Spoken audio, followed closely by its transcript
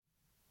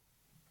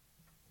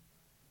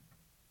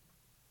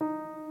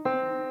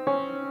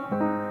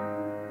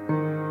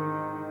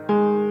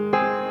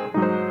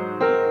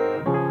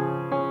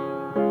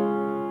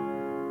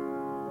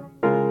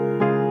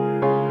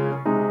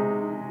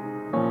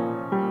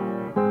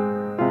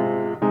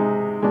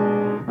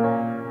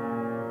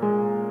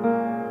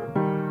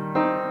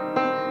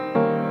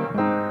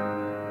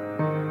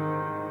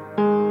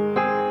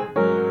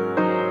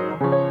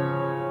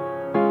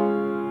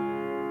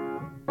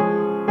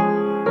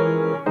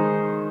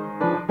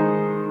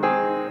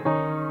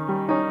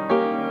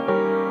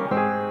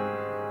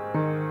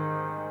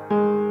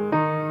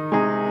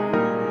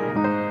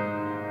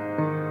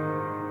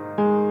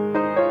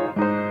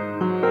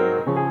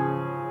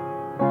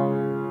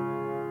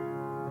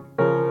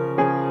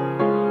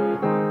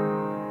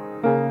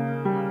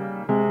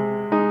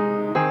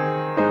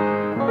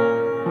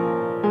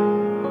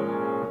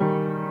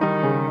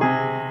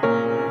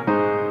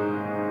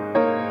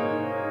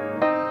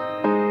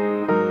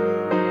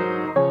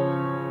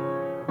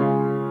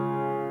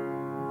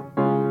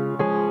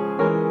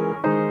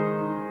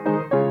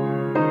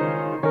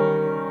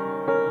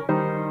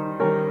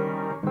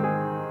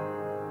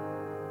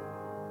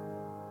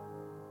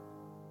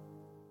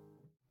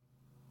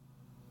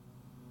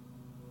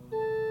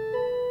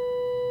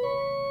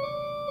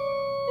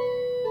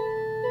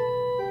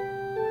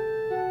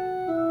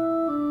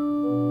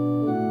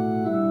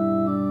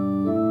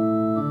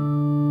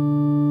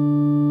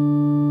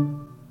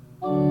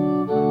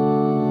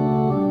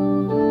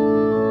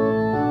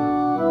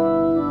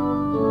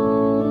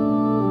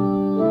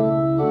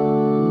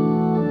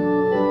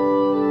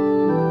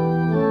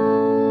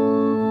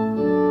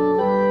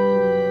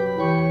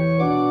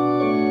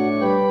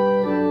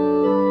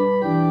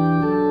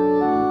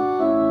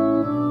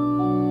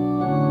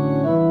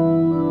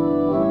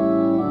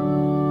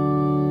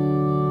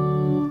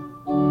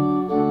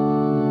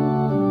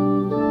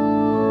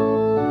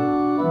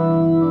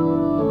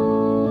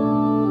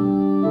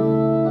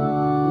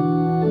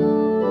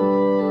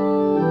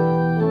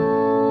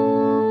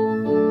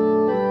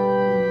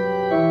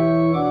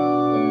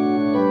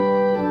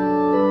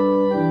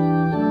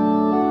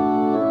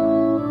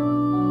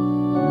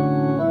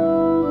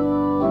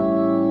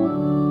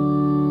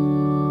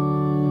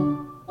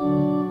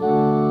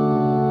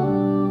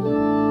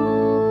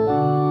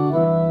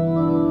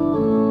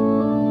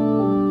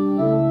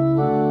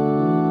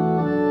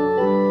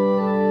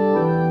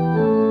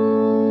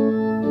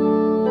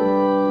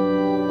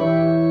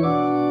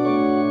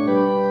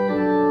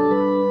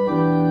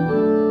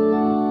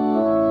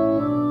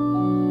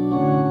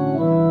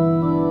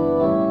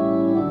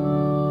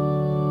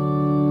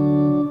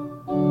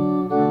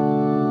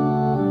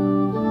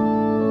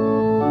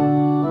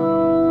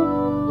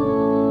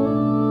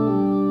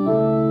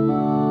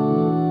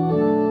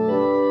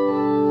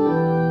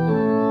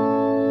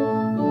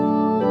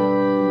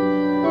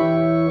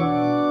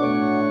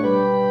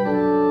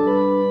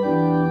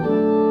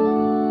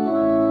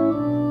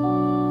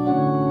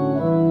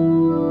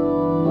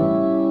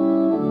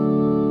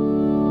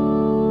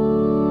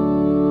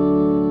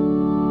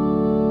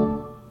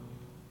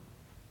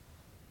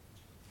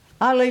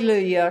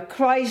Alleluia.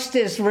 Christ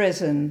is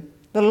risen.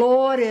 The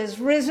Lord is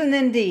risen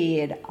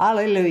indeed.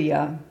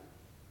 Alleluia.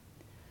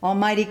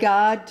 Almighty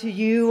God, to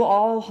you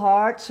all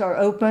hearts are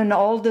open,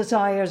 all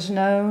desires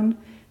known,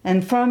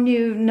 and from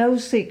you no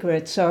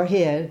secrets are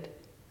hid.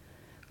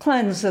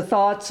 Cleanse the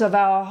thoughts of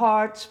our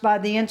hearts by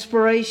the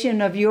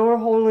inspiration of your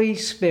Holy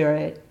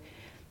Spirit,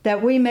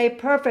 that we may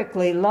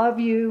perfectly love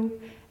you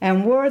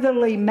and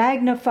worthily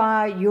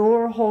magnify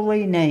your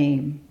holy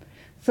name.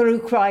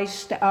 Through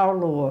Christ our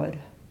Lord.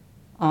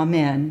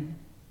 Amen.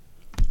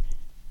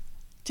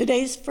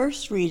 Today's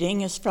first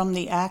reading is from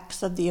the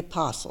Acts of the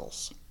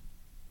Apostles.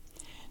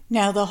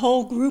 Now the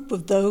whole group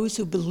of those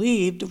who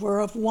believed were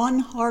of one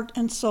heart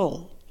and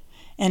soul,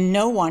 and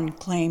no one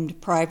claimed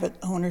private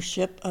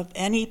ownership of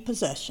any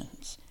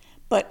possessions,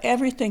 but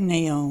everything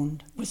they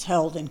owned was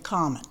held in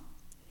common.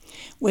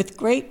 With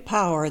great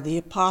power the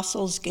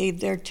apostles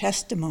gave their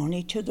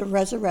testimony to the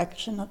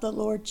resurrection of the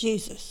Lord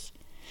Jesus,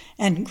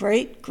 and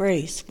great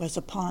grace was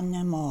upon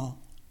them all.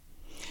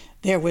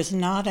 There was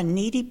not a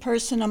needy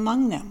person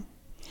among them,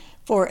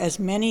 for as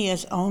many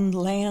as owned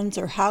lands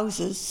or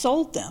houses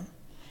sold them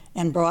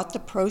and brought the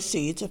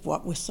proceeds of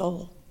what was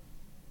sold.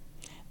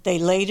 They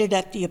laid it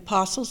at the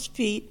apostles'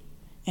 feet,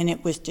 and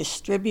it was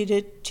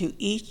distributed to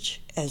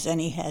each as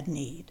any had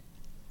need.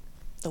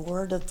 The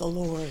word of the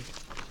Lord.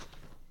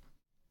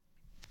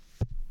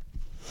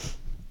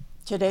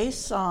 Today's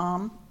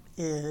psalm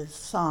is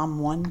Psalm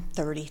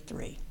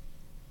 133.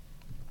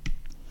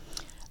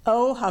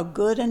 Oh, how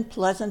good and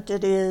pleasant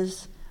it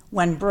is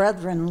when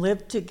brethren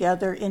live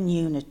together in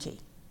unity.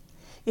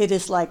 It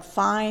is like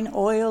fine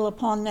oil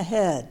upon the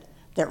head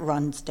that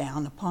runs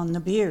down upon the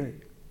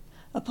beard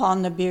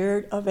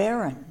of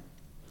Aaron,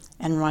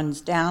 and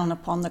runs down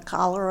upon the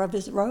collar of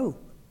his robe.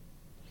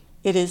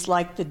 It is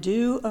like the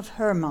dew of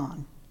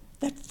Hermon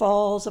that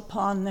falls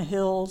upon the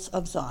hills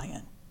of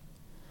Zion.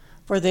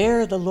 For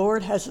there the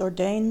Lord has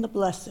ordained the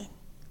blessing,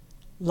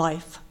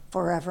 life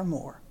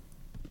forevermore.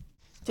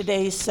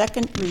 Today's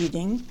second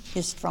reading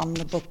is from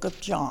the book of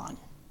John,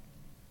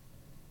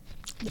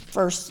 the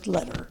first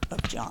letter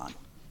of John.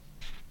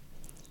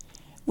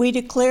 We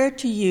declare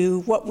to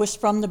you what was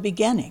from the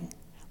beginning,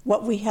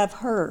 what we have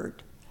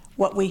heard,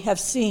 what we have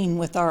seen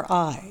with our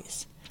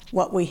eyes,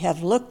 what we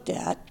have looked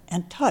at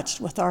and touched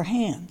with our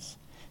hands,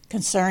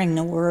 concerning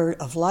the word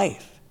of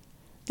life.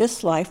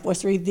 This life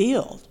was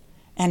revealed,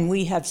 and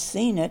we have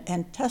seen it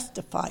and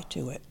testify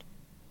to it,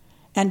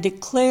 and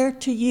declare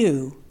to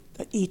you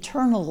the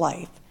eternal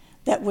life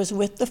that was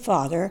with the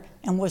Father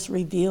and was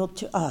revealed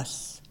to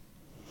us.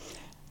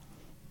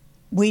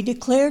 We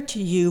declare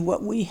to you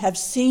what we have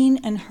seen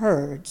and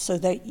heard, so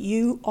that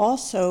you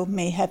also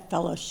may have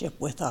fellowship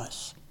with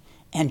us.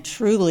 And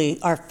truly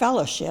our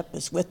fellowship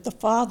is with the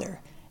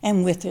Father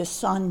and with his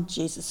Son,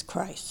 Jesus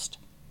Christ.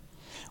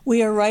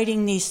 We are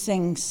writing these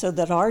things so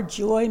that our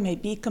joy may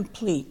be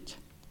complete.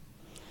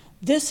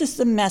 This is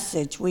the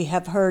message we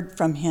have heard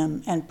from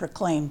him and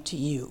proclaimed to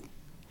you,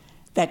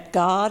 that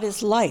God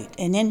is light,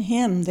 and in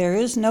him there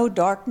is no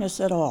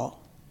darkness at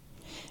all.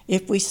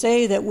 If we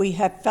say that we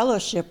have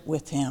fellowship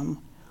with him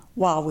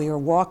while we are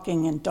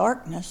walking in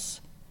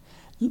darkness,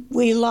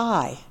 we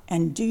lie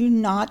and do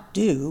not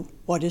do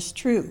what is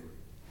true.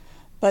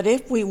 But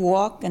if we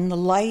walk in the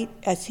light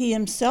as he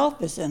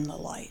himself is in the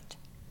light,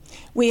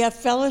 we have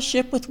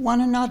fellowship with one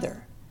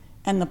another,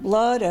 and the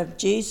blood of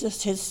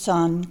Jesus, his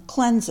Son,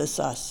 cleanses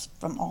us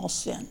from all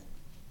sin.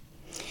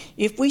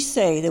 If we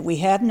say that we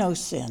have no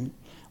sin,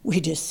 we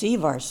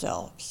deceive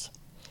ourselves,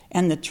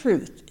 and the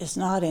truth is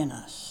not in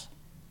us.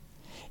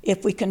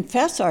 If we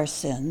confess our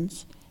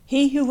sins,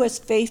 he who is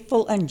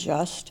faithful and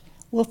just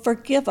will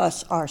forgive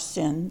us our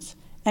sins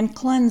and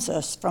cleanse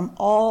us from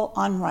all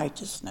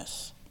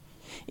unrighteousness.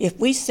 If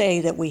we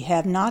say that we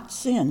have not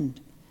sinned,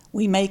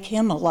 we make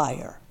him a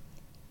liar,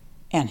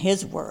 and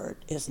his word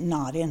is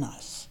not in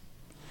us.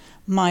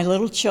 My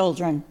little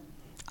children,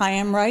 I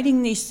am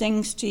writing these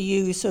things to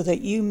you so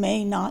that you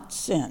may not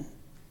sin.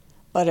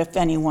 But if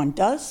anyone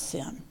does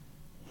sin,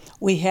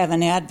 we have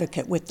an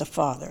advocate with the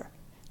Father,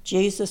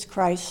 Jesus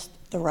Christ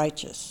the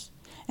righteous.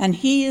 And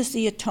he is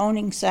the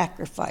atoning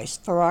sacrifice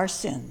for our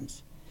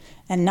sins,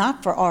 and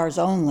not for ours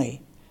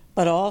only,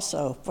 but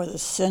also for the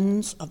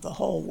sins of the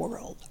whole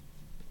world.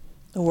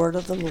 The word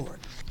of the Lord.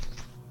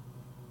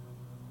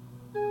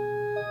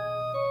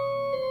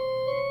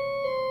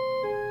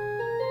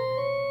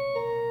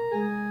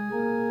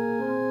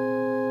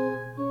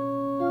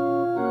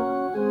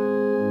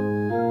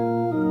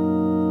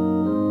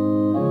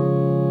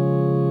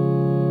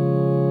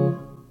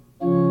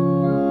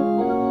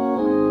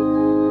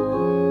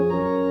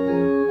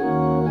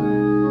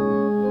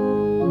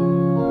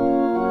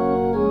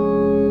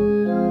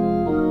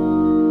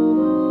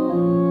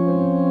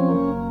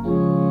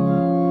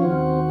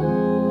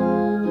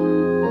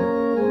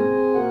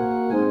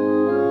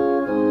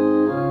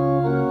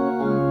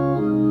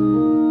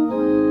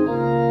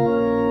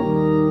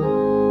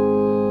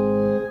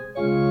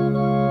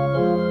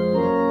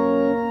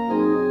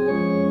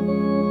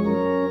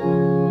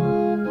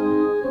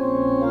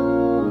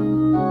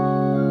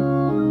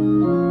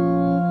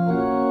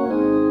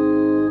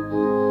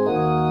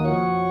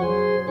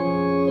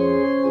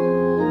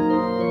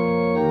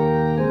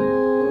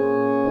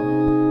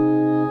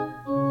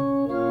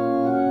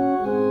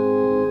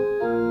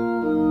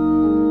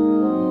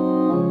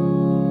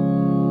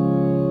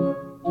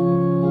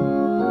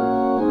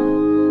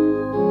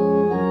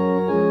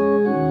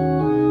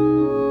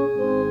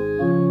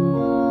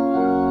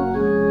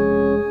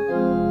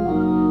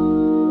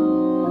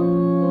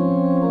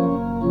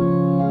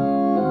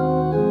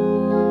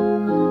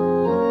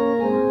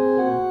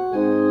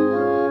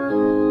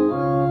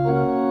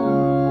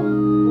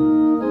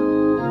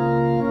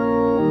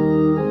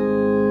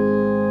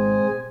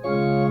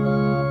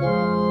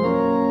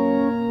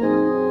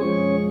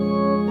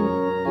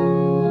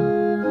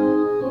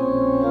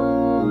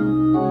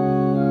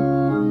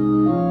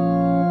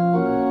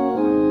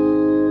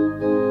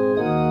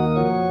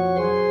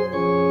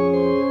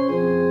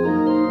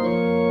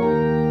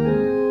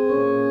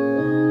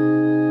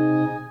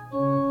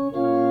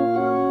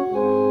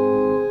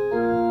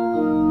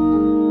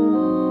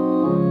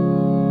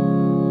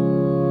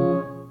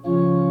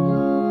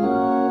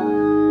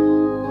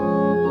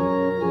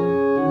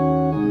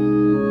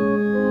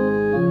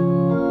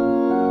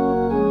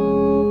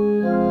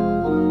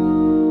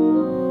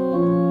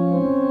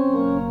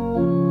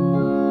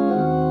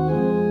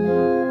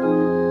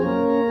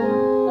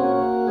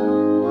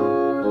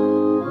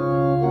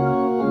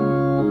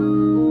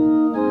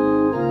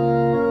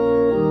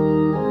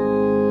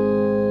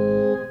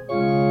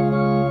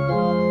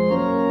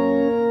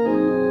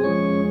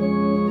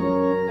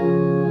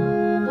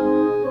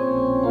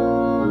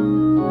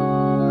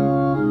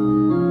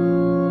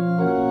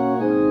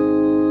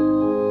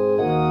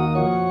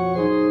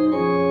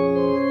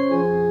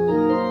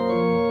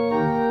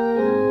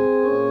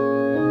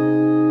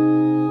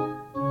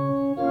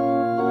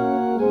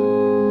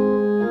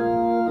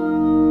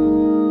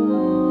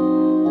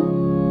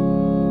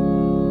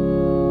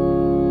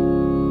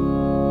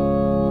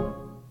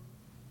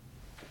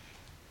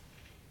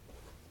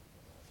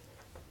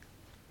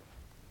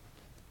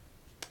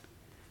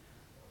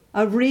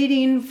 A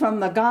reading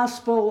from the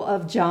Gospel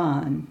of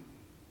John.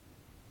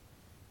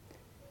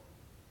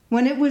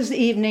 When it was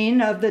evening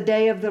of the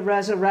day of the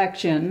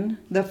resurrection,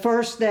 the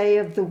first day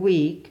of the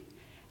week,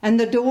 and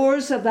the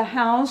doors of the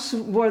house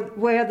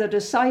where the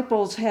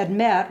disciples had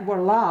met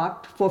were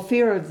locked for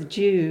fear of the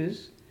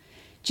Jews,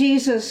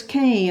 Jesus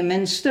came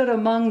and stood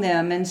among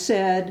them and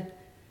said,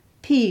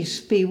 "Peace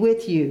be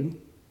with you."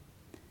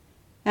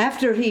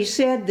 After he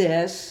said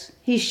this,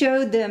 he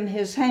showed them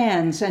his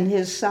hands and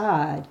his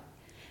side.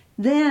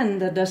 Then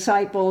the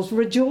disciples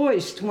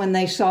rejoiced when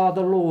they saw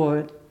the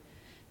Lord.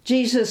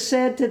 Jesus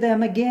said to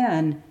them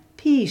again,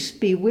 "Peace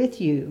be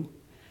with you.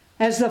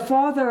 As the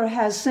Father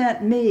has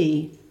sent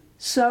me,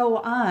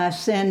 so I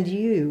send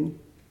you."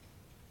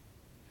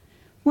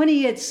 When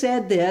he had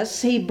said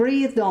this, he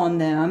breathed on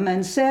them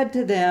and said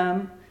to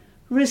them,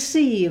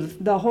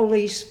 "Receive the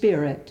Holy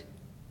Spirit.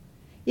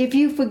 If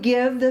you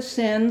forgive the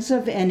sins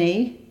of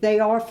any, they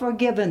are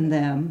forgiven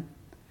them.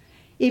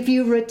 If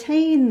you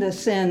retain the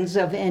sins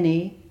of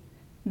any,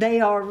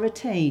 they are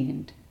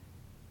retained."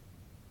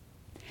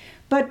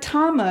 But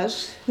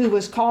Thomas, who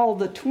was called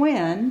the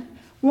twin,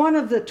 one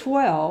of the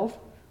 12,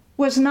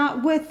 was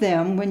not with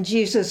them when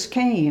Jesus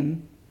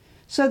came.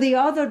 So the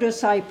other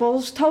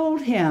disciples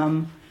told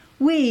him,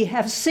 "We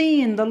have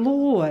seen the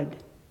Lord."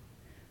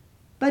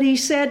 But he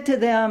said to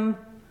them,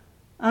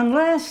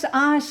 "Unless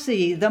I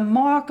see the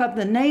mark of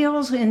the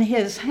nails in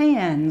his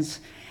hands,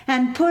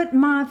 and put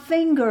my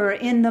finger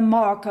in the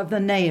mark of the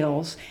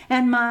nails,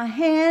 and my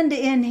hand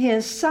in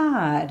his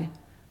side,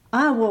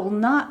 I will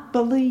not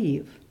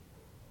believe."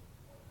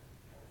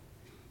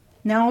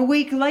 Now a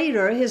week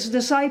later, his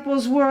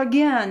disciples were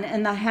again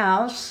in the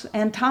house,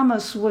 and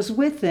Thomas was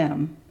with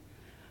them.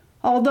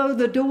 Although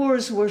the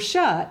doors were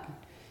shut,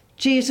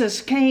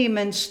 Jesus came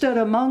and stood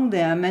among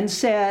them and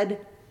said,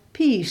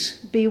 "Peace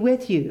be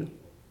with you."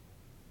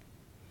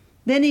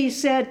 Then he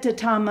said to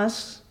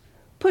Thomas,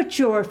 "Put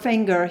your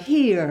finger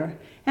here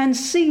and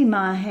see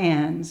my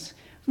hands.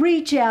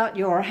 Reach out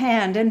your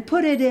hand and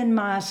put it in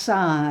my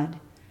side.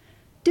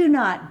 Do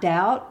not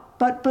doubt,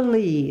 but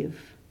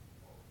believe."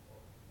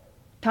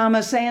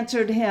 Thomas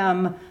answered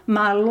him,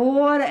 "My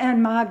Lord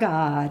and my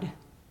God."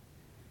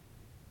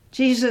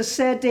 Jesus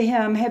said to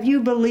him, "Have you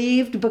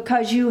believed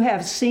because you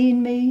have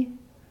seen me?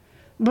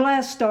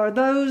 Blessed are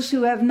those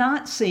who have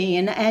not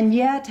seen and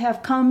yet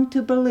have come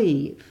to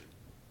believe."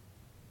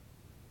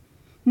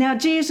 Now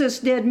Jesus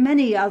did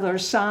many other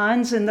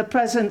signs in the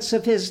presence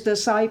of his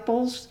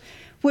disciples,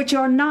 which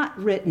are not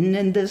written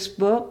in this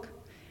book,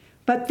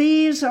 but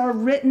these are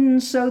written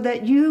so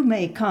that you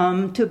may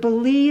come to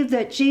believe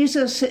that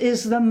Jesus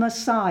is the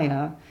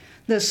Messiah,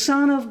 the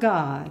Son of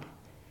God,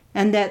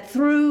 and that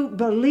through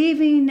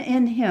believing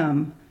in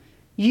him,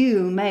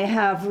 you may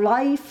have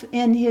life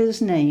in his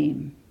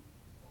name.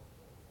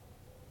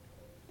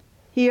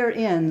 Here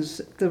ends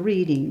the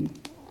reading.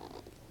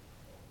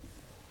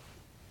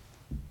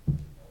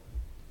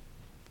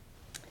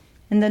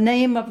 In the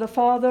name of the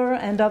Father,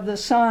 and of the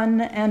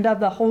Son, and of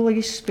the Holy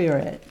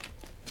Spirit.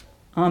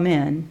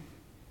 Amen.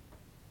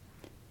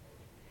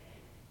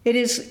 It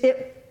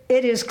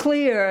is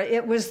clear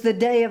it was the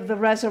day of the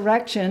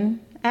resurrection.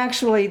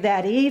 Actually,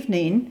 that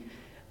evening,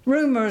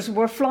 rumors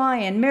were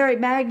flying. Mary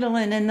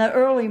Magdalene in the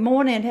early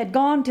morning had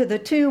gone to the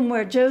tomb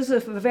where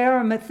Joseph of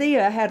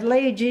Arimathea had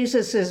laid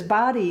Jesus'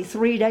 body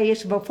 3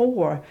 days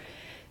before.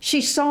 She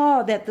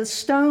saw that the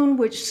stone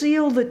which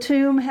sealed the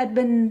tomb had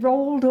been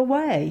rolled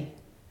away.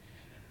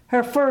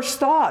 Her first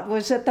thought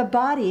was that the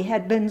body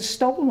had been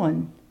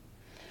stolen.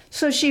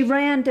 So she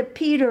ran to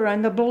Peter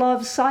and the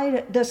beloved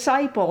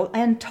disciple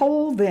and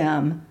told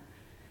them.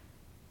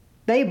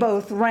 They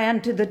both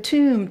ran to the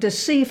tomb to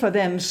see for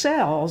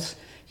themselves.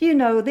 You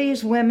know,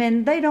 these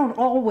women, they don't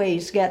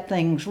always get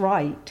things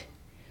right.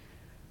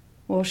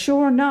 Well,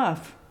 sure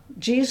enough,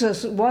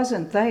 Jesus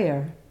wasn't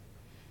there.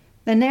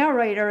 The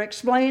narrator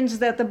explains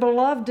that the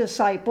beloved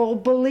disciple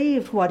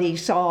believed what he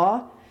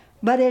saw,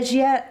 but as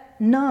yet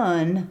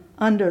none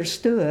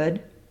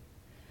understood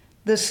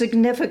the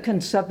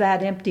significance of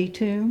that empty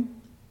tomb.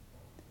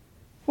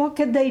 What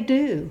could they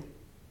do?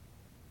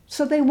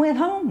 So they went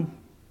home.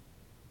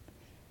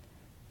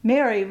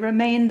 Mary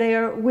remained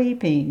there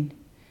weeping.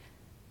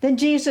 Then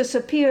Jesus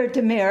appeared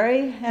to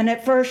Mary, and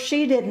at first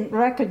she didn't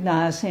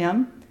recognize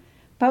him.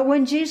 But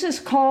when Jesus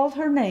called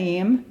her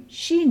name,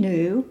 she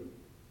knew.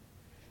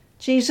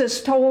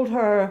 Jesus told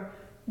her,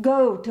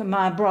 "Go to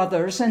my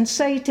brothers and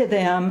say to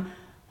them,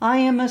 I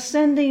am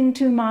ascending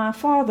to my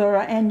Father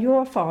and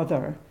your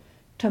Father,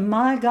 to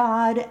my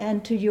God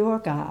and to your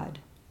God."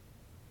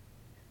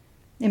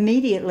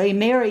 Immediately,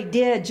 Mary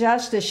did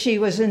just as she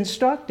was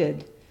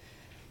instructed.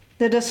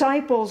 The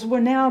disciples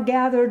were now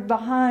gathered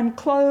behind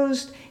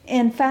closed,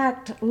 in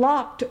fact,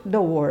 locked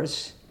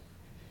doors.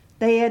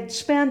 They had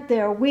spent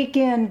their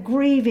weekend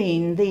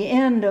grieving the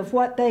end of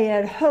what they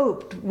had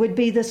hoped would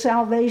be the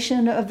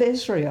salvation of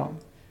Israel.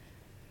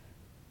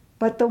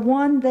 But the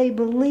one they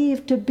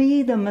believed to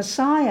be the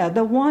Messiah,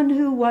 the one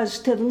who was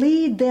to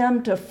lead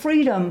them to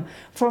freedom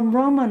from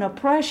Roman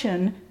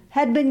oppression,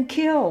 had been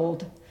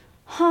killed,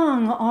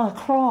 hung on a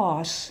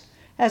cross,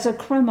 as a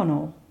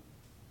criminal.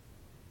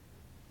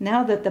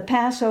 Now that the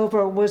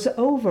Passover was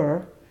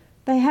over,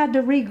 they had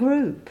to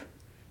regroup.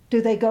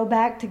 Do they go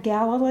back to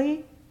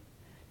Galilee?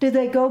 Do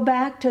they go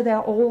back to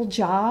their old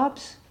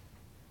jobs?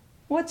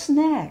 What's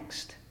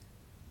next?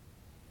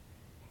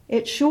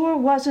 It sure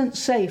wasn't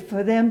safe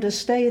for them to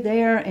stay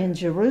there in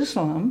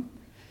Jerusalem.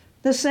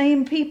 The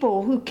same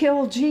people who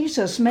killed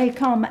Jesus may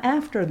come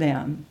after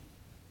them.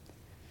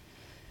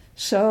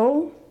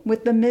 So,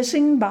 with the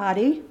missing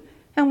body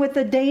and with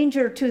the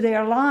danger to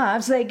their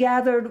lives, they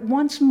gathered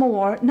once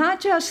more,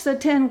 not just the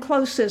 10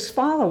 closest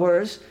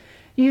followers.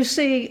 You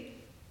see,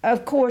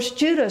 of course,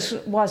 Judas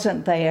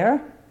wasn't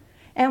there,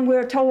 and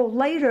we're told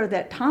later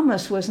that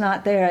Thomas was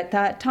not there at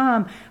that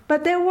time,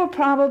 but there were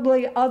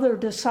probably other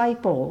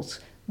disciples,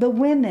 the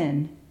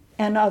women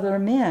and other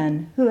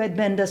men who had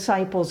been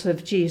disciples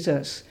of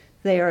Jesus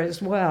there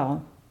as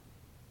well.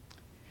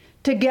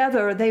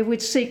 Together, they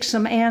would seek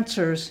some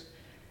answers.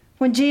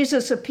 When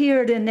Jesus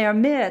appeared in their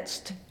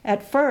midst,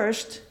 at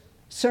first,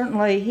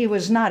 certainly he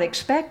was not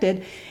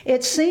expected.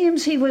 It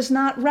seems he was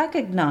not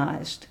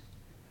recognized.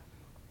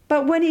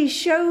 But when he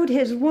showed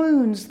his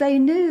wounds, they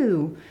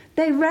knew,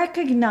 they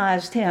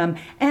recognized him,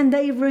 and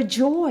they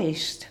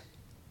rejoiced.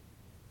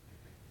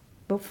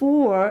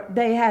 Before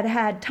they had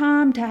had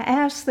time to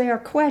ask their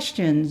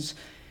questions,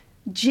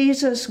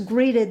 Jesus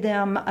greeted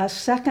them a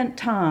second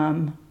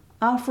time,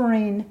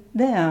 offering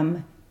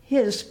them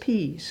his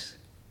peace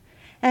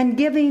and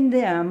giving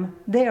them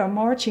their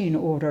marching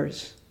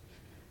orders.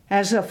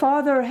 As the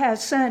Father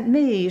has sent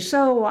me,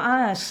 so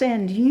I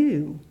send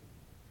you.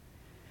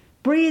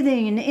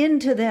 Breathing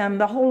into them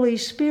the Holy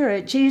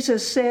Spirit,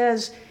 Jesus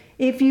says,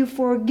 if you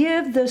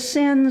forgive the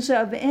sins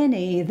of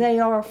any, they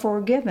are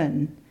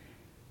forgiven.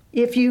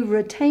 If you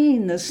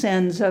retain the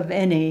sins of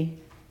any,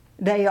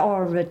 they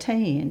are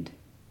retained.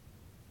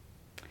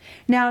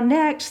 Now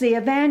next, the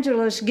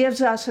evangelist gives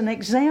us an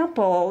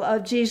example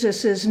of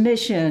Jesus'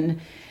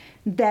 mission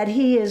that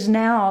he is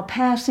now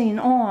passing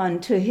on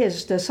to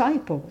his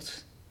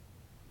disciples.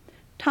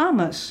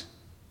 Thomas,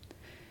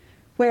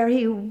 where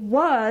he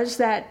was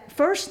that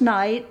first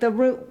night,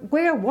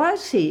 where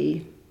was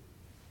he?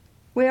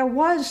 Where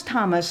was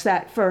Thomas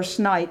that first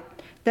night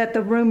that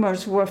the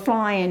rumors were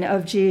flying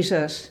of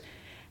Jesus?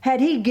 Had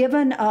he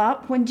given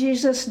up when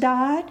Jesus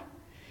died?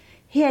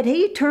 Had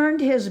he turned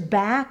his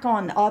back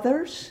on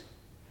others?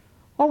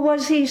 Or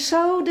was he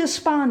so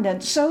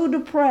despondent, so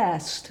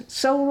depressed,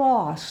 so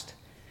lost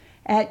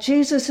at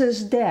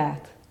Jesus'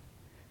 death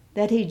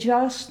that he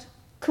just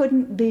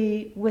couldn't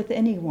be with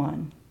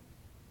anyone?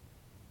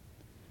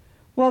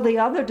 Well, the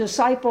other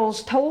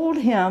disciples told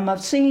him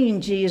of seeing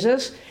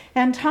Jesus,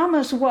 and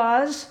Thomas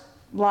was,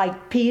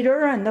 like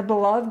Peter and the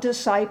beloved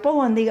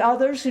disciple and the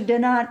others who did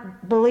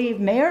not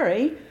believe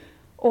Mary,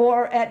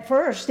 or at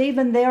first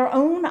even their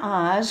own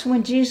eyes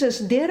when Jesus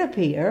did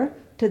appear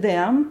to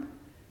them,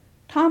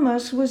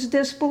 Thomas was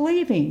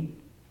disbelieving.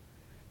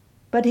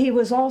 But he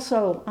was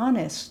also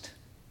honest.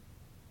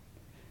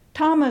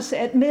 Thomas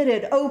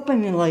admitted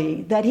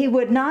openly that he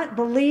would not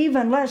believe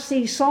unless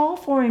he saw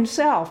for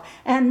himself,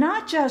 and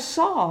not just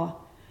saw,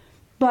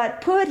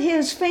 but put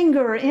his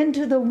finger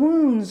into the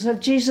wounds of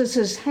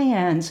Jesus'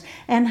 hands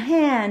and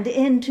hand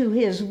into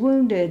his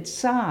wounded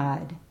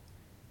side.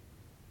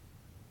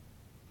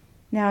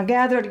 Now,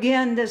 gathered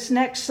again this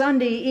next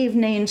Sunday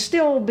evening,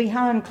 still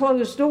behind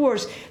closed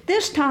doors,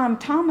 this time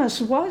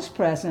Thomas was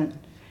present,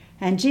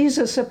 and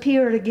Jesus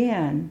appeared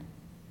again.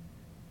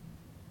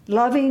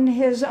 Loving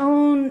his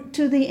own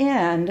to the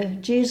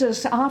end,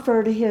 Jesus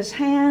offered his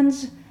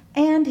hands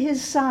and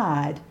his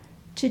side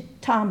to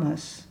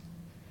Thomas,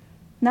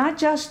 not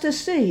just to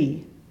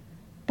see,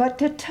 but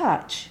to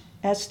touch,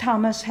 as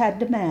Thomas had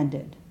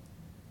demanded.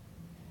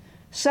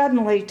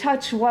 Suddenly,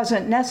 touch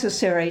wasn't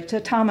necessary to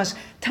Thomas.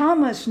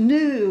 Thomas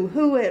knew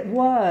who it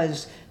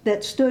was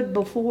that stood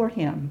before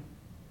him.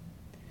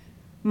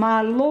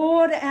 "My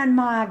Lord and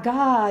my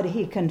God,"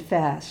 he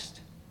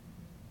confessed.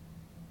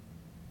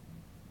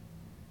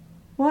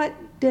 What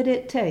did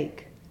it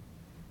take?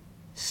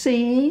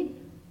 Seeing?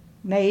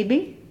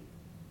 Maybe.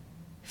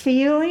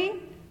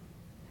 Feeling?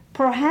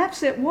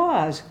 Perhaps it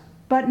was,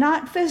 but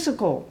not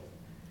physical.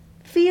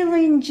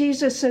 Feeling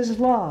Jesus'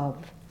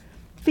 love.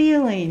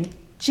 Feeling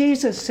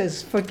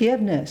Jesus'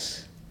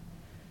 forgiveness.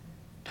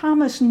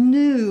 Thomas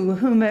knew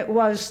whom it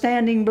was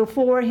standing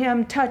before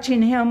him,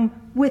 touching him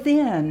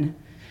within,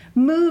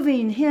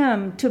 moving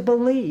him to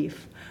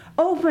belief,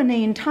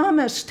 opening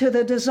Thomas to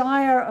the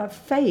desire of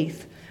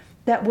faith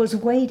that was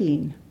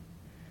waiting.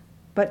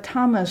 But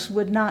Thomas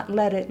would not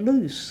let it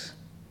loose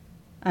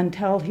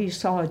until he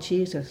saw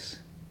Jesus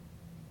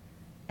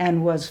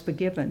and was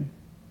forgiven.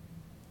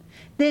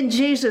 Then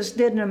Jesus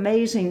did an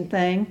amazing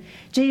thing.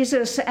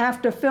 Jesus,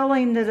 after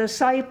filling the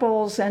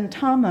disciples and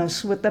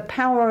Thomas with the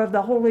power of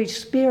the Holy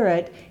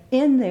Spirit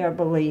in their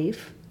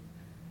belief,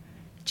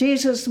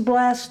 Jesus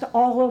blessed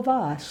all of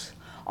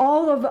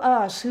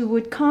us who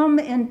would come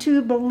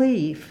into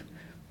belief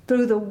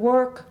through the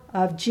work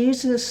of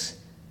Jesus'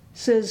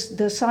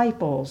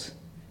 disciples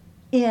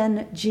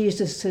in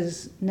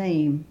Jesus'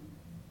 name.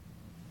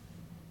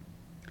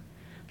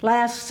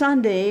 Last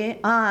Sunday,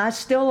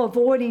 still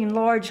avoiding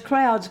large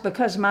crowds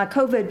because my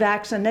COVID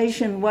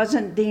vaccination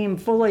wasn't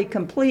deemed fully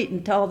complete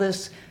until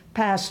this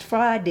past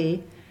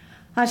Friday,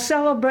 I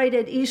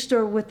celebrated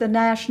Easter with the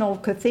National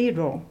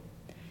Cathedral.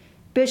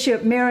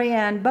 Bishop Mary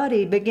Ann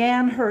Buddy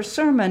began her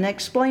sermon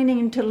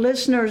explaining to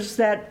listeners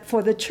that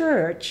for the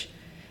church,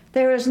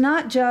 there is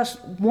not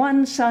just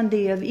one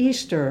Sunday of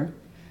Easter,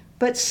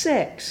 but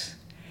 6,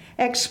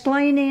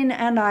 explaining,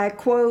 and I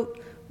quote,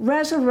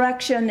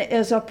 "Resurrection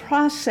is a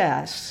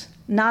process,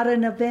 not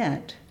an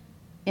event,"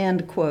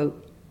 end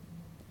quote.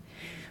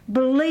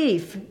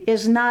 Belief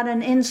is not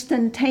an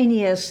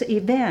instantaneous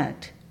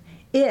event.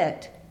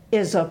 It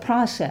is a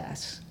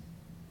process.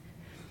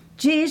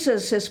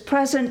 Jesus is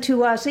present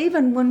to us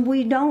even when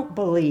we don't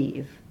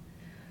believe.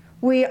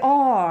 We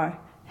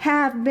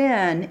have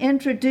been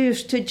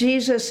introduced to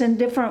Jesus in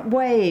different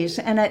ways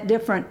and at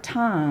different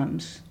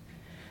times.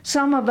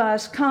 Some of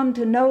us come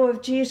to know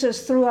of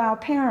Jesus through our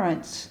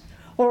parents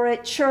or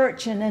at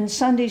church and in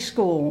Sunday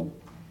school.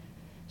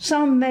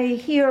 Some may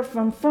hear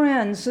from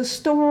friends the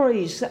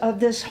stories of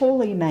this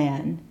holy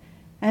man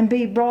and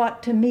be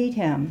brought to meet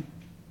him.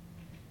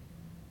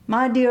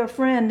 My dear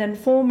friend and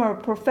former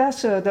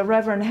professor, the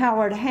Reverend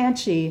Howard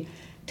Hanchy,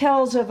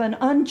 tells of an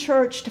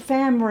unchurched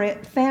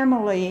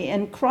family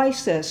in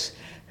crisis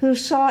who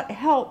sought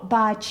help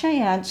by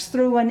chance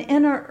through an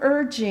inner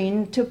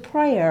urging to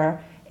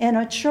prayer in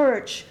a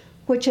church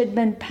which had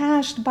been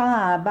passed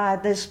by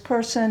this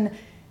person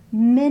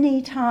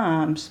many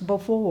times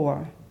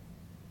before.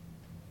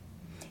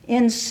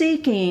 In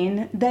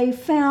seeking, they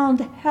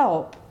found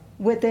help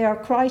with their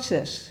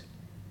crisis.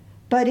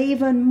 But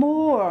even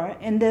more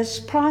in this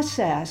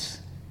process,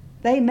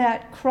 they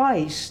met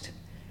Christ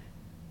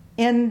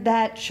in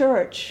that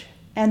church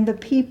and the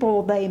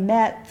people they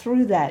met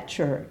through that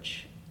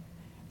church.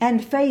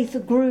 And faith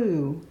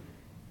grew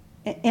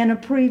in a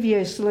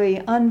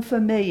previously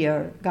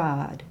unfamiliar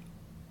God.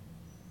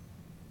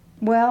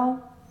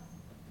 Well,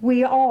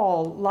 we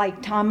all,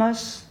 like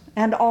Thomas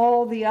and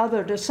all the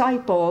other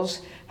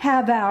disciples,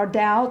 have our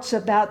doubts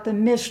about the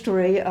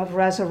mystery of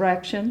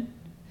resurrection.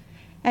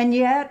 And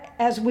yet,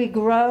 as we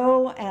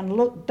grow and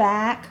look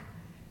back,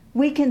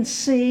 we can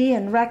see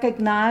and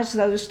recognize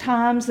those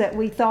times that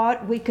we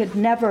thought we could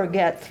never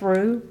get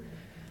through.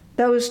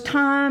 Those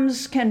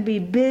times can be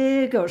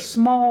big or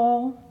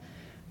small.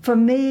 For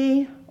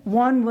me,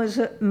 one was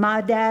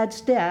my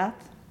dad's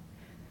death.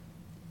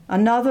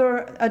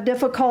 Another, a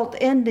difficult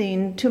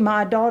ending to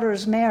my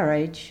daughter's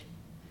marriage.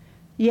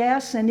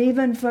 Yes, and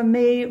even for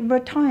me,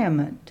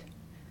 retirement.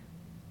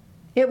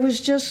 It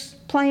was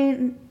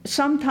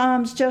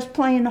sometimes just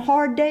plain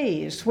hard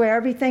days where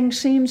everything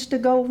seems to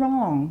go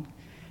wrong.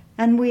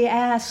 And we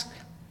ask,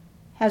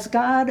 has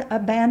God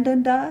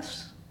abandoned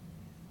us?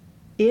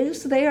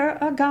 Is there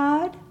a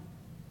God?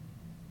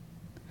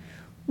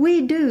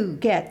 We do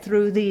get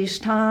through these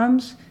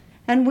times,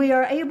 and we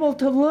are able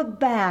to look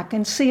back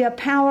and see a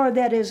power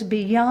that is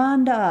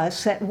beyond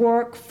us at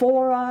work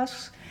for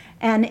us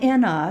and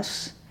in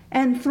us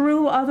and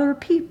through other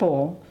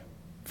people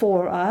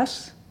for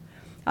us.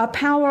 A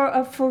power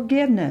of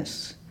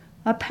forgiveness,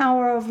 a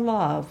power of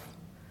love,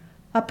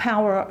 a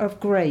power of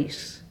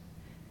grace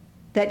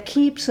that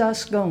keeps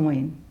us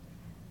going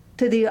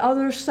to the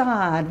other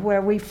side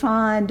where we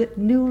find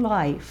new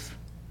life,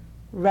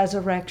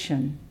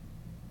 resurrection.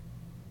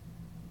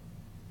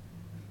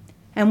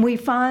 And we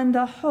find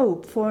the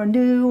hope for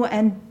new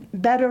and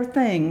better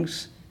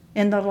things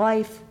in the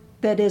life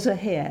that is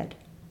ahead.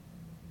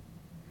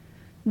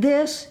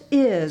 This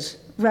is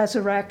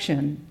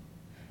resurrection.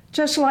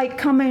 Just like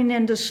coming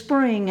into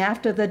spring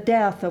after the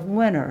death of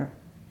winter,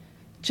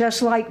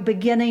 just like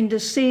beginning to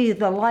see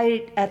the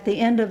light at the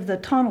end of the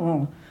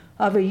tunnel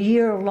of a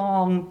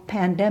year-long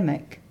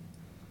pandemic.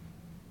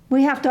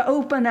 We have to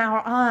open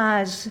our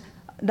eyes,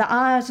 the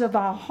eyes of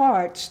our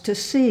hearts to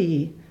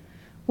see.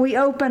 We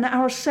open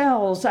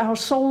ourselves, our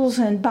souls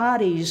and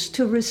bodies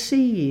to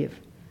receive.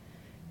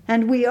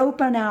 And we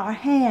open our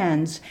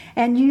hands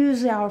and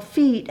use our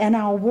feet and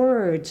our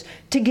words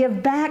to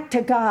give back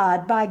to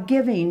God by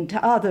giving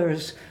to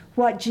others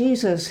what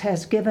Jesus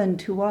has given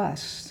to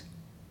us.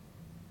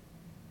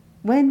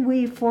 When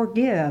we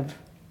forgive,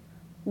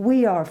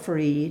 we are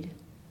freed.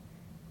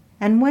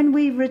 And when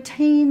we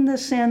retain the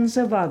sins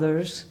of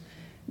others,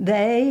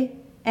 they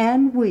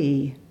and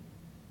we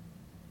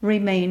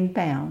remain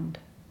bound.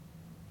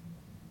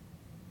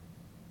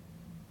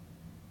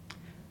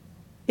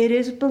 It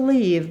is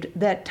believed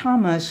that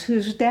Thomas,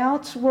 whose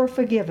doubts were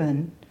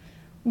forgiven,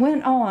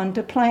 went on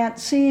to plant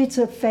seeds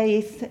of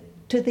faith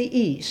to the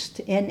east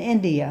in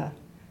India,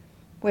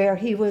 where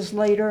he was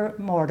later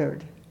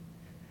martyred.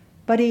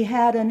 But he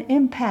had an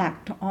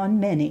impact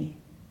on many,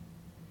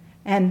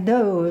 and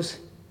those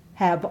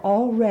have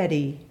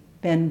already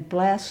been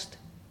blessed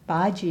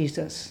by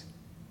Jesus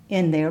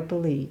in their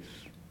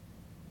belief.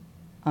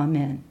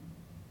 Amen.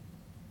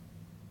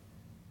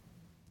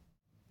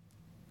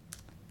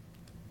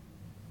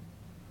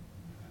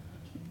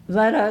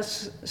 Let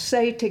us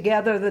say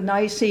together the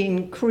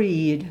Nicene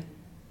Creed.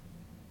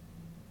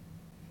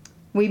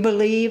 We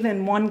believe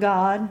in one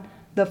God,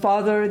 the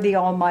Father, the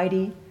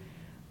Almighty,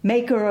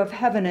 maker of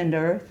heaven and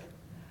earth,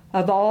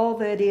 of all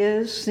that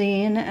is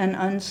seen and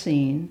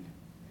unseen.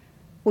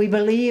 We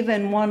believe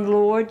in one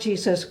Lord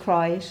Jesus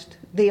Christ,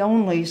 the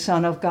only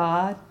Son of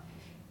God,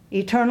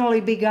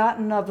 eternally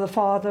begotten of the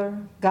Father,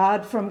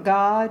 God from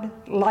God,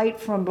 light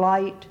from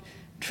light,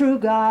 true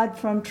God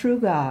from true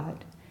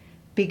God,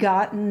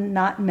 begotten,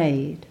 not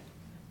made,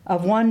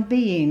 of one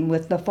being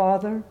with the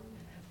Father.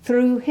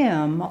 Through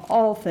him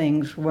all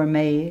things were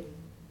made.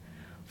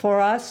 For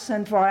us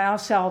and for our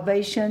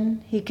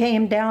salvation, he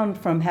came down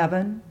from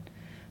heaven.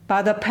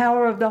 By the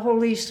power of the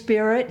Holy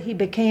Spirit, he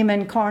became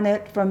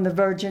incarnate from the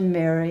Virgin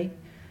Mary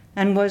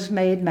and was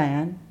made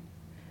man.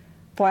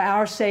 For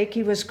our sake,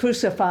 he was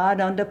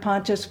crucified under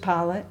Pontius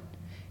Pilate.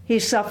 He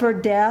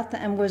suffered death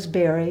and was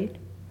buried.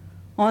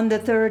 On the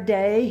third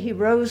day, he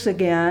rose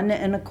again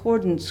in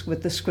accordance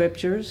with the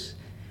Scriptures.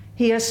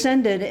 He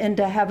ascended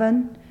into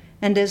heaven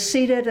and is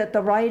seated at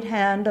the right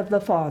hand of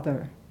the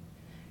Father.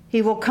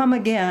 He will come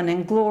again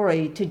in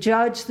glory to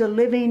judge the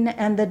living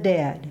and the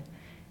dead,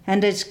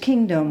 and his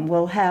kingdom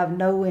will have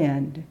no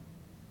end.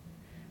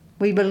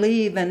 We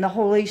believe in the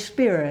Holy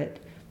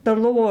Spirit, the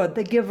Lord,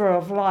 the giver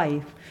of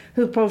life,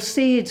 who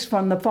proceeds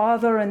from the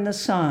Father and the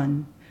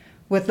Son.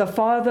 With the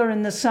Father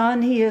and the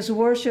Son he is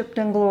worshiped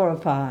and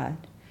glorified.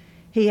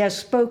 He has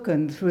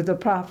spoken through the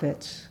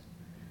prophets.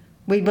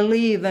 We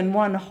believe in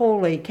one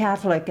holy,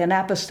 Catholic, and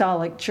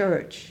Apostolic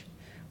Church.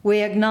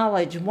 We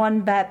acknowledge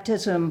one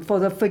baptism for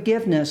the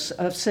forgiveness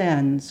of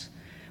sins.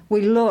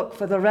 We look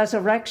for the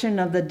resurrection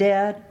of the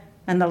dead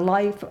and the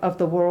life of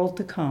the world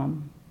to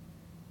come.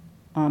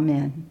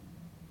 Amen.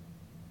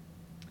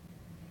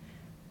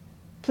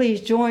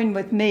 Please join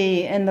with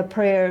me in the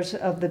prayers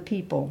of the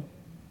people.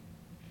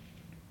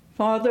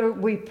 Father,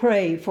 we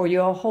pray for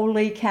your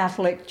holy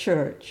Catholic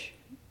Church,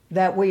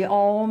 that we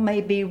all may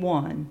be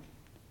one.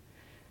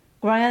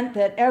 Grant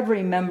that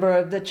every member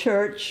of the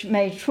church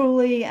may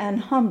truly and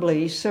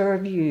humbly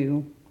serve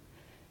you,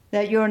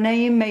 that your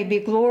name may be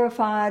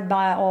glorified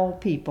by all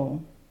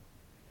people.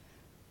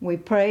 We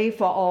pray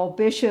for all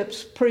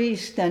bishops,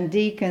 priests, and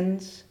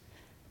deacons,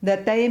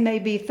 that they may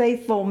be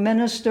faithful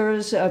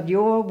ministers of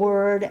your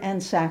word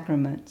and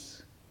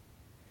sacraments.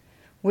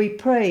 We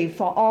pray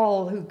for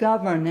all who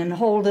govern and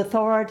hold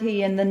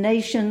authority in the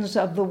nations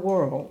of the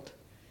world,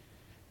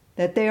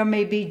 that there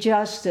may be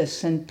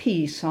justice and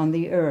peace on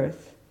the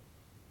earth.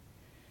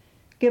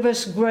 Give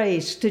us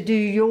grace to do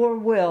your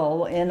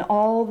will in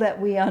all that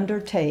we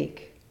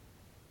undertake,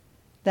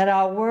 that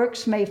our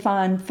works may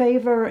find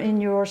favor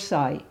in your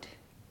sight.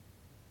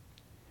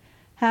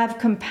 Have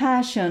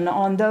compassion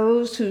on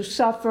those who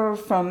suffer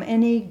from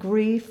any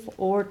grief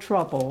or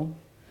trouble,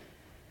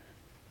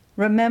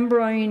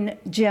 remembering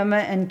Gemma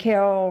and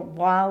Carol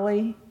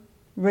Wiley,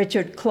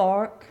 Richard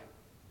Clark,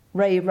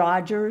 Ray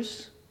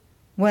Rogers,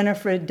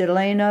 Winifred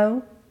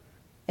Delano,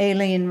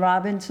 Aileen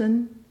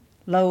Robinson,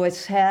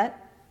 Lois Hett,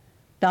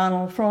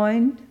 Donald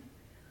Freund,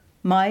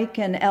 Mike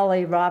and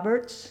Ellie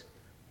Roberts,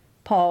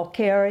 Paul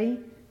Carey,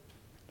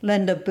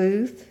 Linda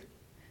Booth,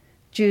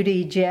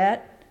 Judy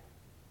Jett,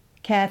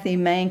 Kathy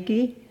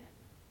Mankey,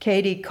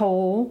 Katie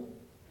Cole,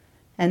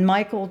 and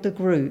Michael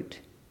DeGroot.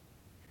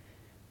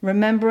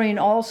 Remembering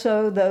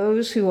also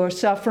those who are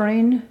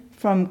suffering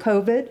from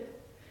COVID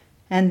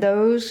and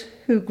those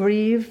who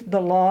grieve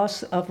the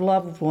loss of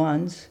loved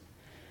ones,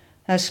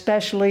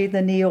 especially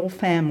the Neal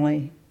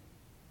family,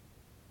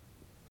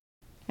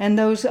 and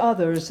those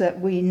others that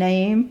we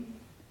name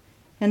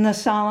in the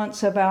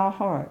silence of our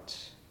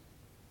hearts.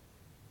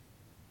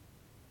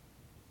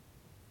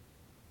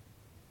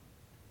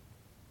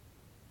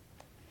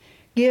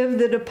 Give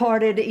the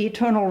departed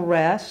eternal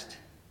rest.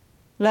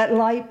 Let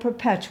light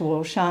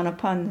perpetual shine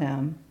upon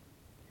them.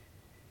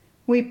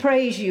 We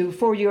praise you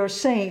for your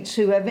saints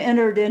who have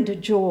entered into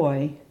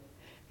joy.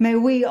 May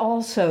we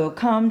also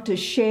come to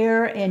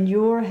share in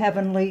your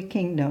heavenly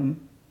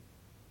kingdom.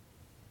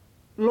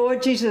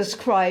 Lord Jesus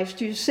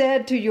Christ, you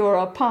said to your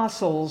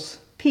apostles,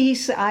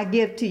 "Peace I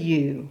give to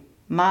you,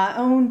 my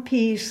own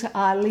peace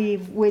I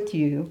leave with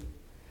you.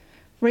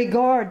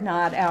 Regard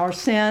not our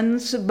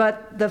sins,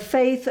 but the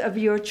faith of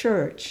your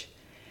church,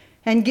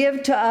 and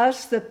give to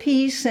us the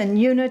peace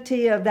and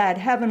unity of that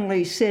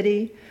heavenly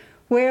city,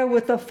 where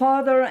with the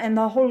Father and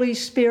the Holy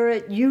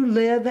Spirit you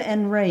live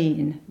and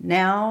reign,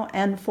 now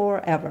and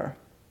forever.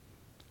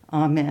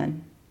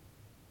 Amen."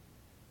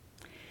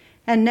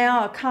 And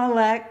now a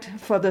collect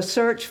for the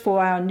search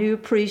for our new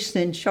priest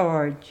in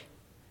charge.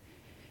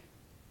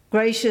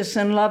 Gracious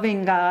and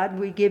loving God,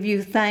 we give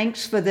you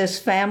thanks for this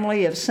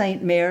family of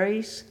St.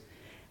 Mary's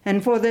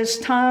and for this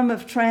time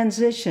of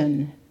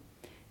transition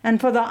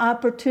and for the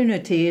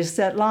opportunities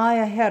that lie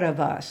ahead of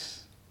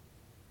us.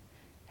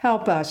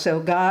 Help us, O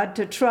God,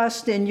 to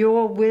trust in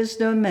your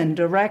wisdom and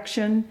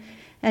direction,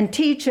 and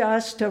teach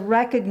us to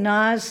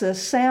recognize the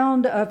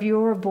sound of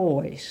your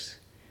voice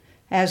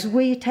as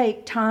we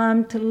take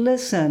time to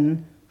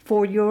listen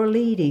for your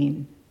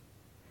leading.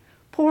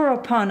 Pour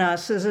upon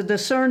us as a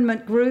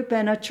discernment group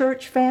and a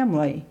church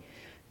family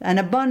an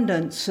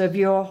abundance of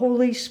your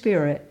Holy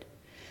Spirit,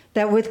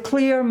 that with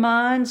clear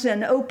minds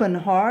and open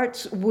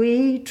hearts,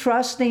 we,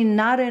 trusting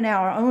not in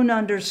our own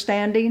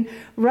understanding,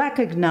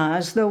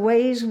 recognize the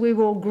ways we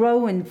will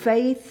grow in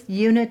faith,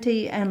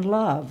 unity, and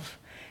love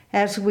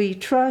as we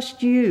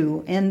trust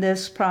you in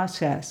this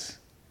process.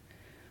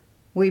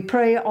 We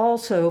pray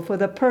also for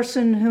the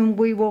person whom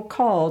we will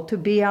call to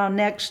be our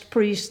next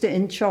priest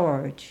in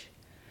charge.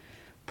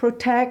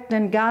 Protect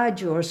and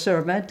guide your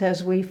servant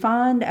as we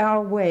find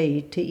our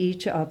way to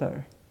each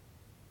other.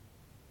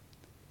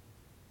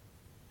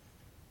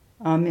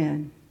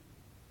 Amen.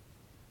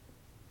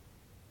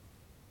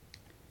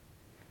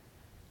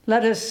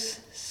 Let us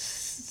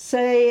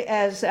say,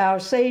 as our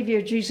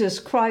Savior Jesus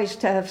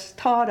Christ has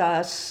taught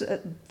us,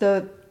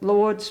 the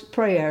Lord's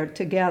Prayer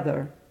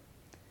together.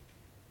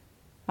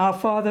 Our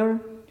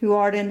Father, who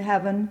art in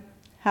heaven,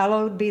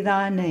 hallowed be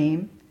thy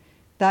name.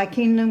 Thy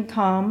kingdom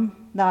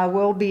come, thy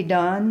will be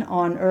done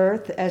on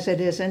earth as it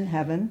is in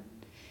heaven.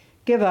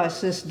 Give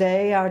us this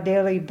day our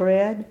daily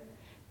bread,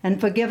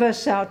 and forgive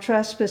us our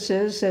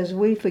trespasses as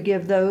we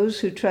forgive those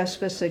who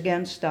trespass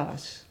against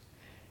us.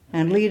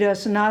 And lead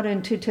us not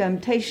into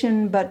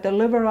temptation, but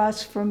deliver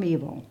us from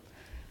evil.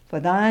 For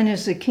thine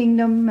is the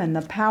kingdom and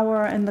the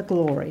power and the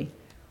glory,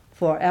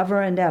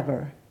 forever and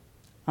ever.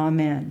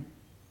 Amen.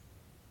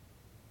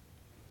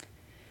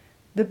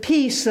 The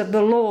peace of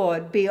the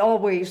Lord be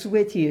always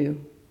with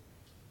you,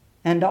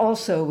 and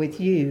also with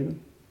you.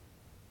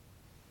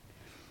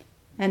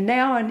 And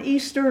now an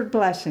Easter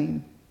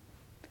blessing.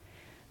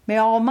 May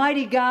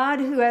Almighty God,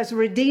 who has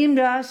redeemed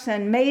us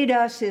and made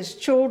us his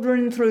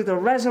children through the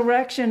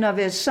resurrection of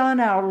his Son,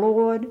 our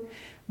Lord,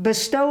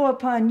 bestow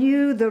upon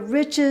you the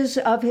riches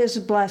of his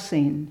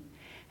blessing,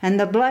 and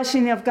the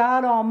blessing of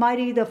God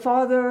Almighty, the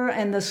Father,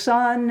 and the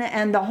Son,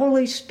 and the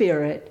Holy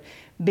Spirit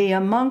be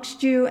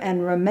amongst you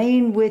and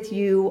remain with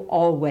you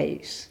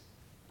always.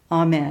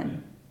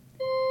 Amen.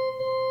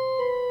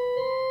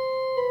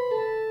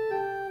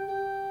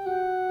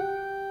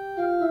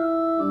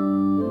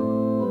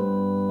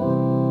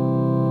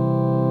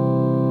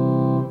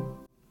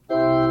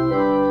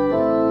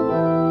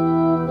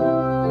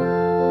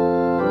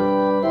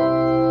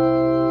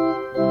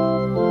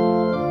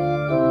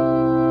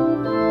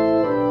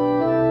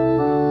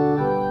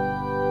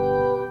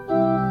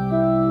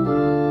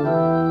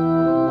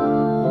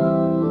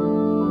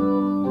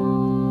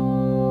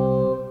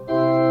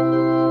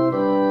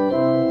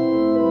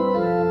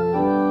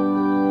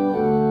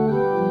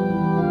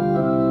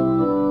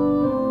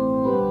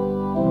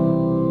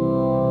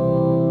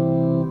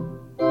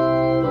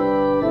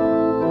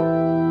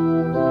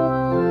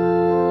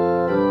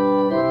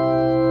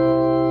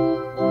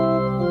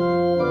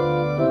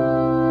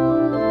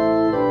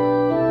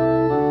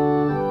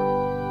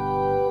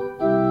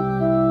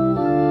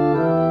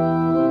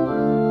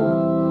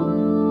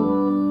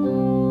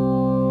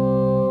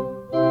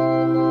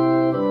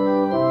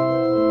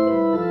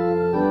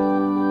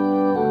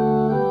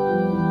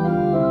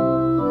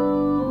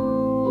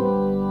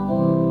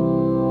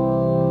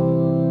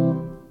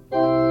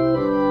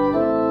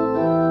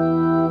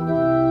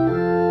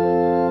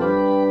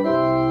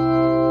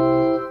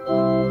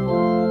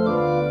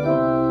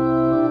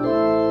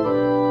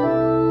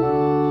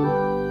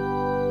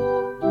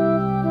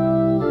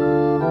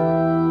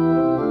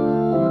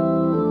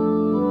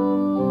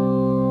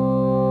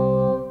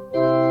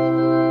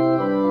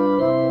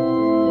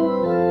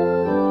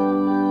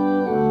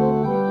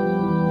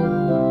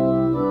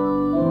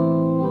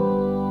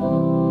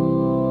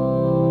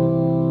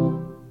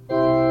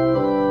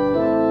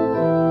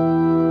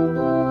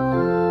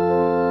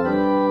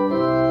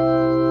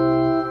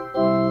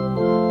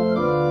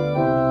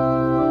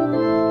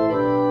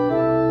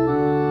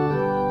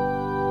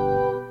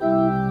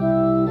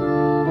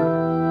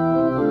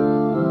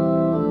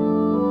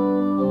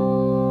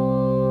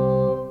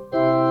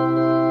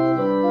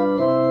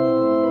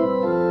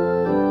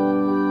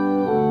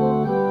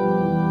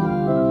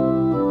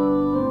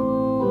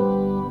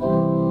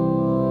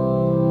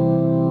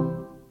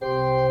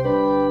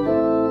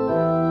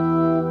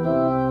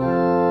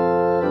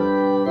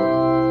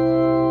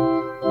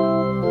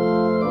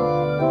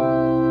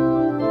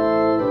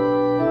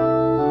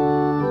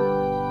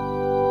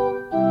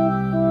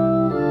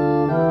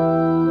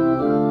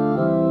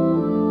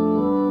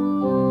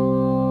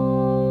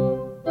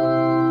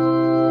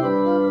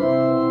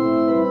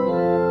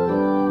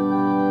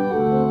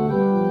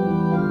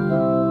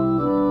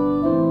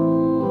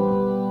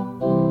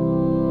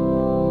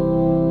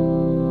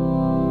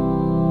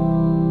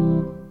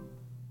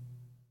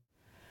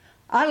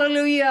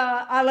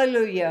 Alleluia,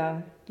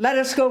 alleluia. Let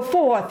us go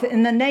forth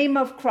in the name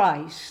of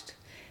Christ.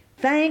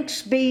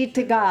 Thanks be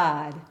to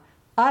God.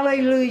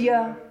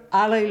 Alleluia,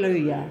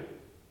 alleluia.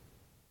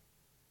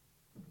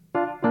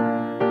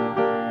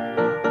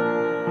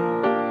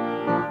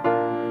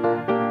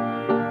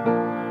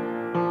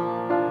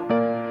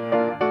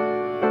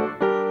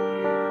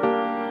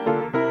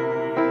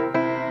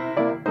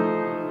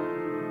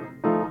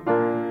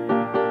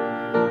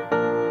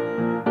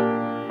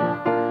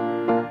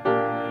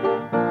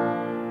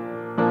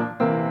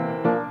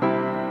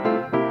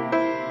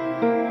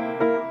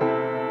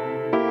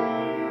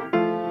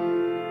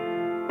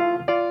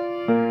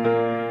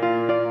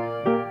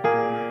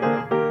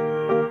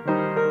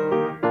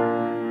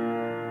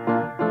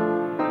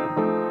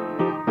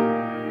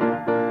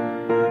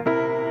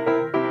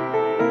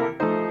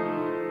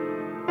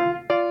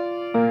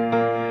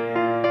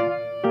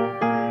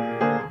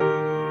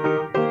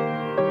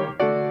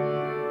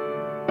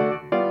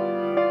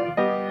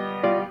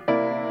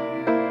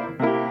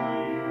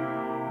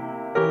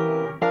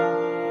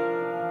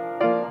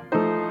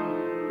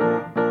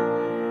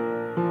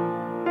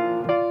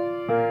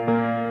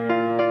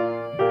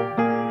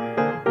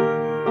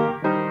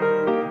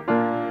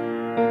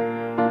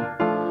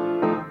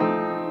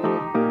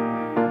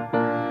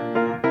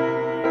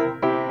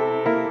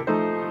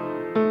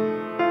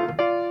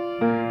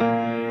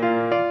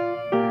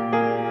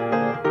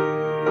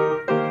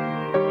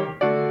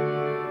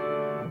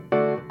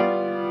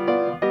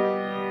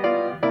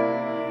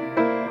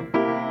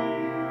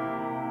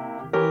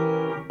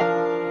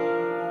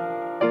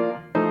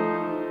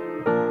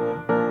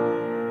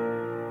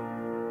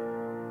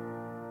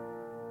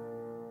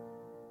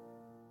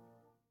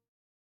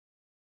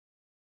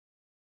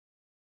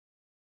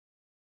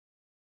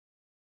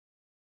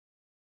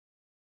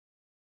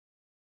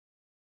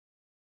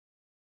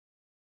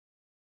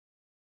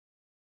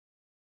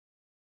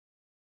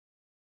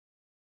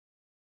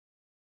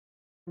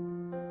 A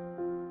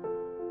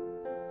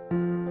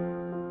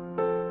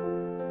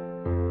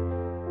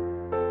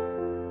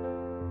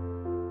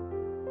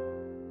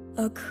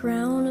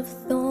crown of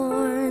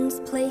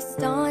thorns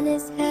placed on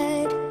his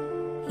head.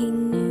 He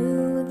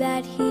knew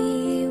that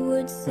he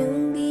would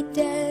soon be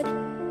dead.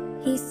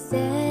 He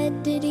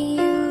said, "Did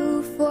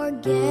you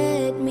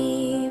forget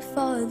me,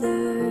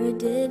 Father?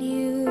 Did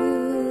you?"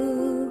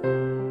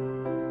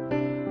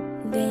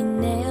 They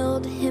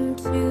nailed him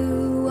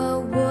to a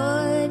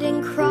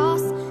wooden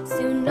cross.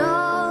 Soon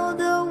all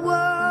the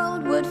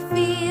world would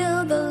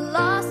feel the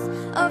loss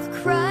of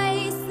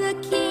Christ the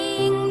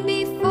King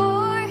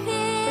before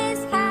his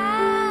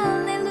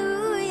hallelujah.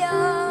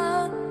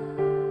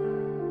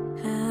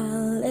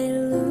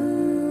 Hallelujah.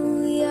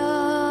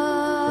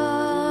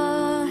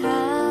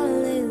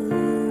 Hallelujah.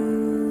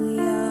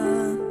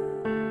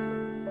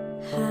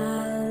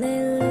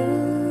 Hallelujah.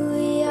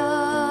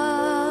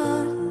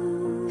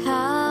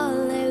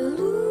 Hallelujah.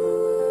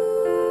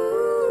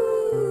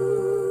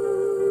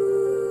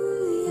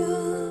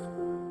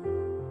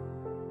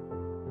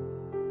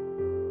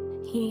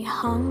 He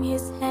hung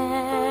his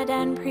head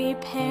and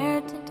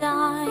prepared to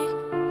die,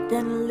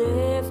 then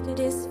lifted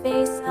his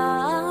face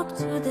up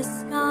to the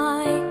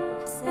sky,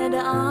 said,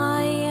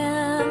 "I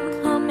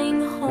am coming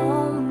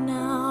home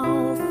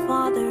now,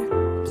 Father,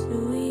 to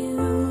you."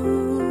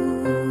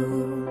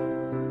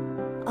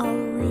 A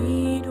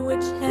reed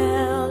which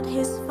held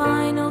his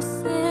final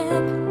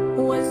sip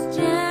was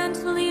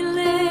gently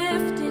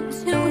lifted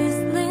to his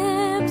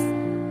lips.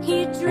 He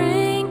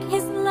drank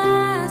his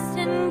last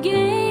and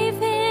gave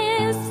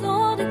his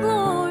soul to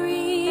glory.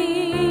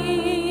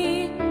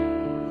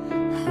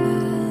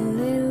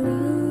 Hallelujah.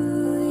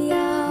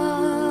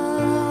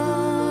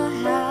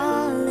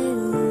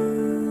 Hallelujah.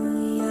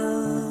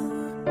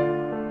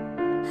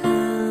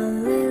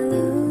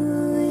 Hallelujah.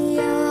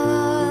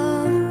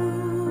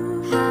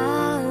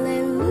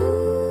 Hallelujah.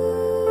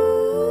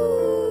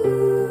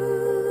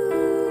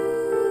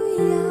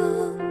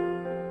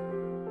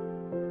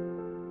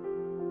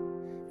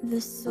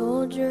 The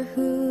soldier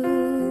who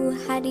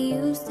had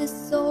used his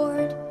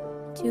sword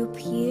to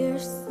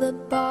pierce the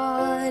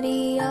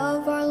body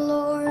of our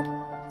Lord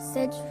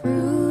said,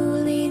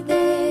 "Truly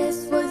this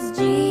was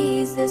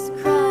Jesus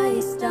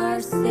Christ, our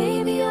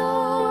Savior."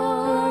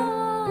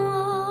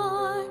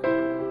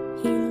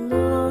 He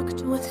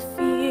looked with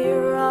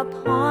fear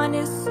upon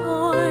his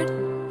sword,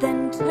 then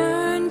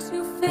turned to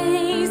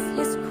face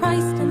his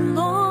Christ and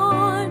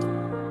Lord,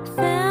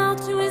 fell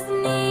to his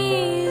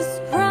knees,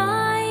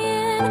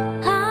 crying,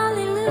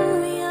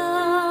 "Hallelujah.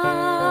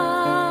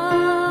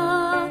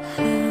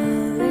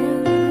 Hallelujah.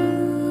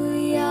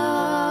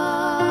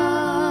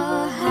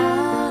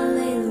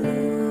 Hallelujah.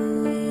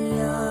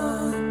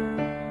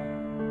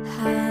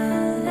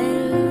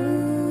 Hallelujah.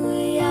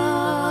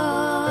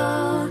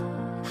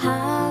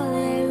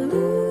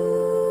 Hallelujah.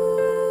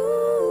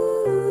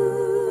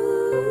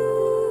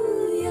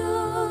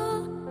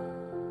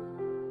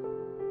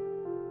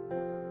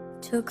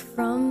 Took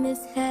from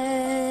his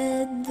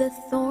head the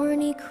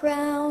thorny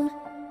crown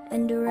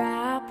and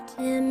wrapped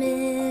him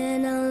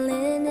in a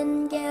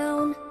linen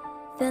gown,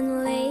 then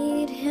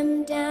laid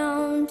him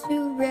down to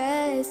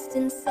rest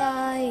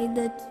inside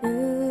the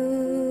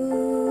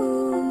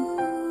tomb.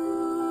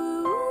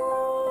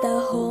 The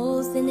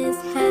holes in his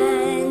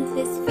hands,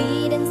 his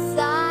feet and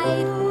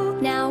side.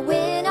 Now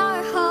in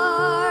our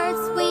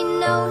hearts we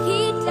know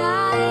he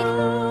died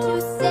to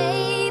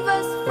save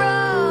us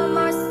from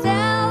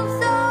ourselves.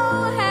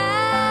 Oh,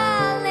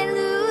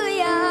 hallelujah.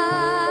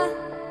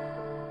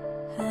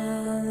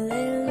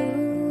 Hallelujah.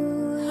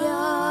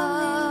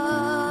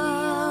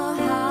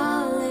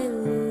 Hallelujah.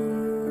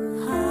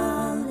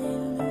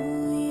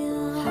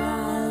 Hallelujah.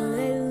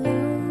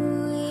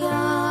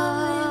 Hallelujah.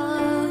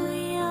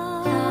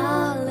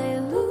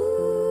 Hallelujah.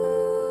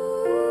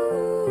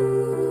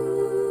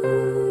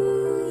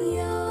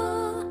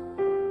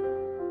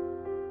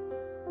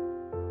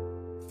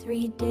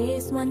 3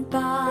 days went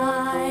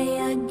by,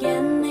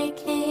 again they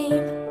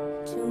came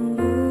to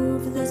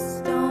move the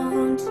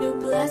stone to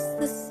bless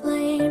the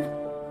slain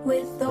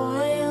with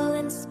oil.